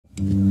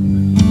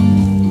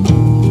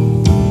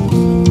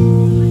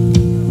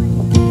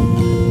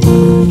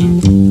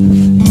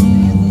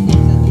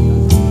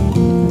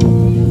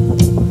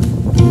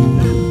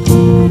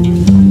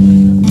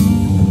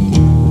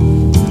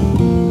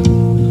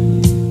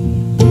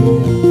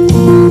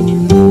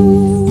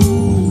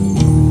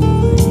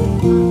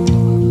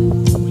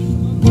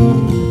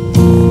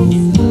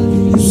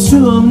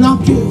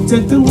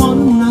Take the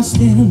one I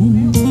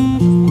stand,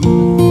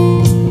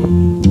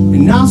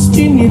 and I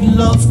still need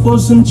love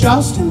wasn't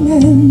just a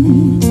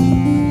man.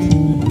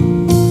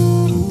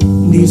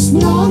 This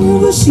night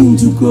never seemed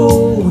to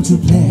go to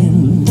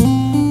plan.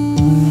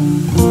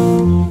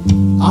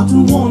 I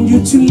don't want you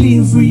to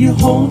leave, will you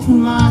hold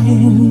my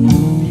hand?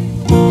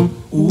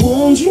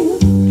 Won't you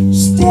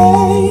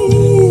stay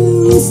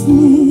with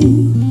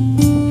me?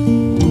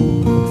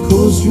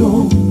 'Cause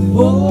you're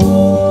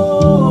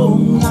all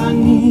I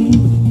need.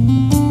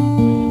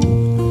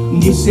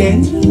 This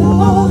end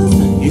love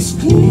is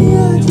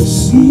clear to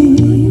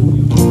see.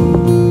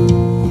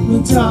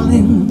 But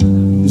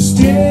darling,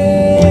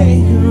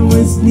 stay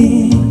with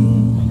me.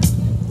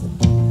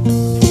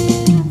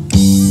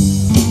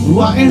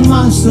 Why am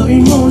I so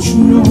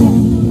emotional?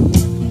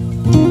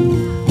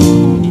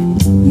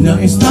 No,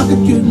 it's not a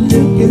good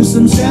look, it's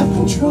some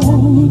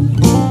self-control.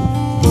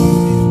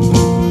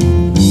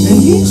 And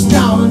each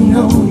now I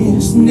know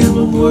it's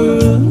never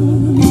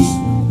worse.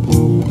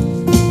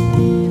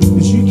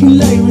 You can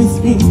lay with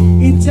me,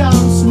 it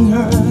doesn't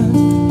hurt.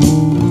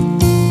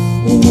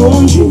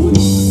 Won't you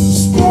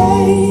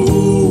stay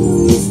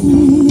with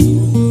me?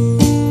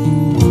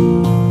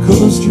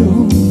 'Cause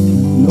you're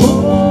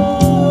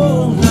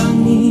all I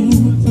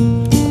need.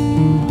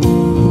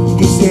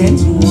 This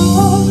empty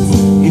love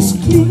is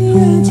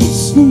clear to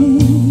see.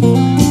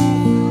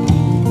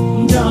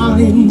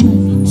 Darling,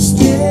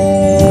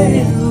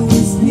 stay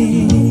with me.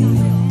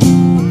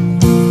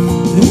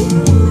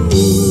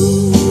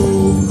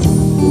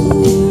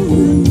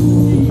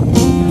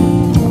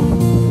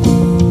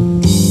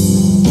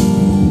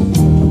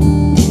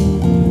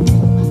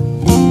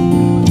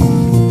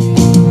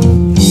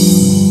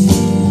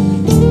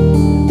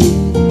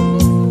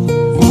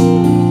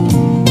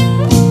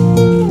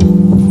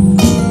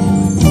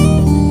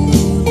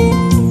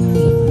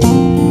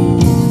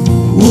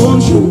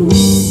 Won't you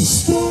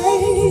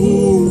stay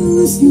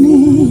with me?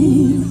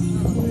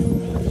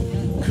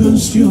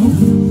 'Cause you're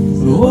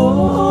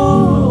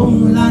all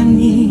I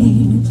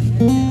need.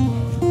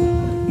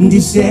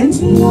 This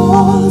empty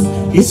love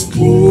is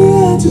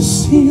clear to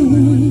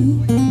see.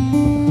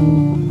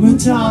 But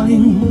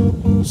darling,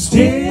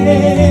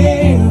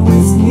 stay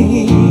with me.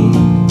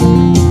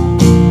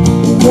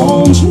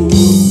 Won't you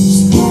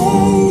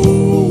stay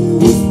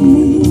with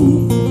me?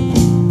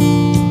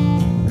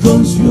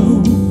 'Cause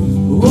you're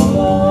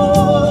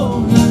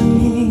all I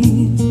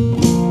need.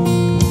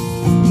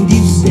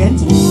 This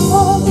empty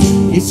love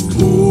is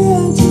clear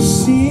to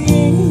see.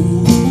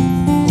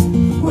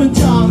 Well,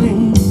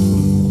 darling,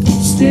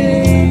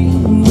 stay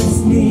with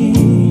me.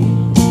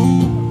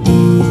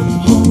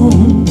 Oh,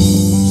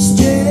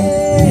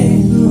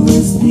 stay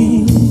with me.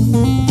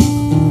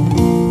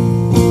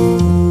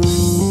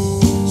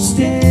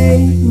 Stay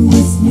with me.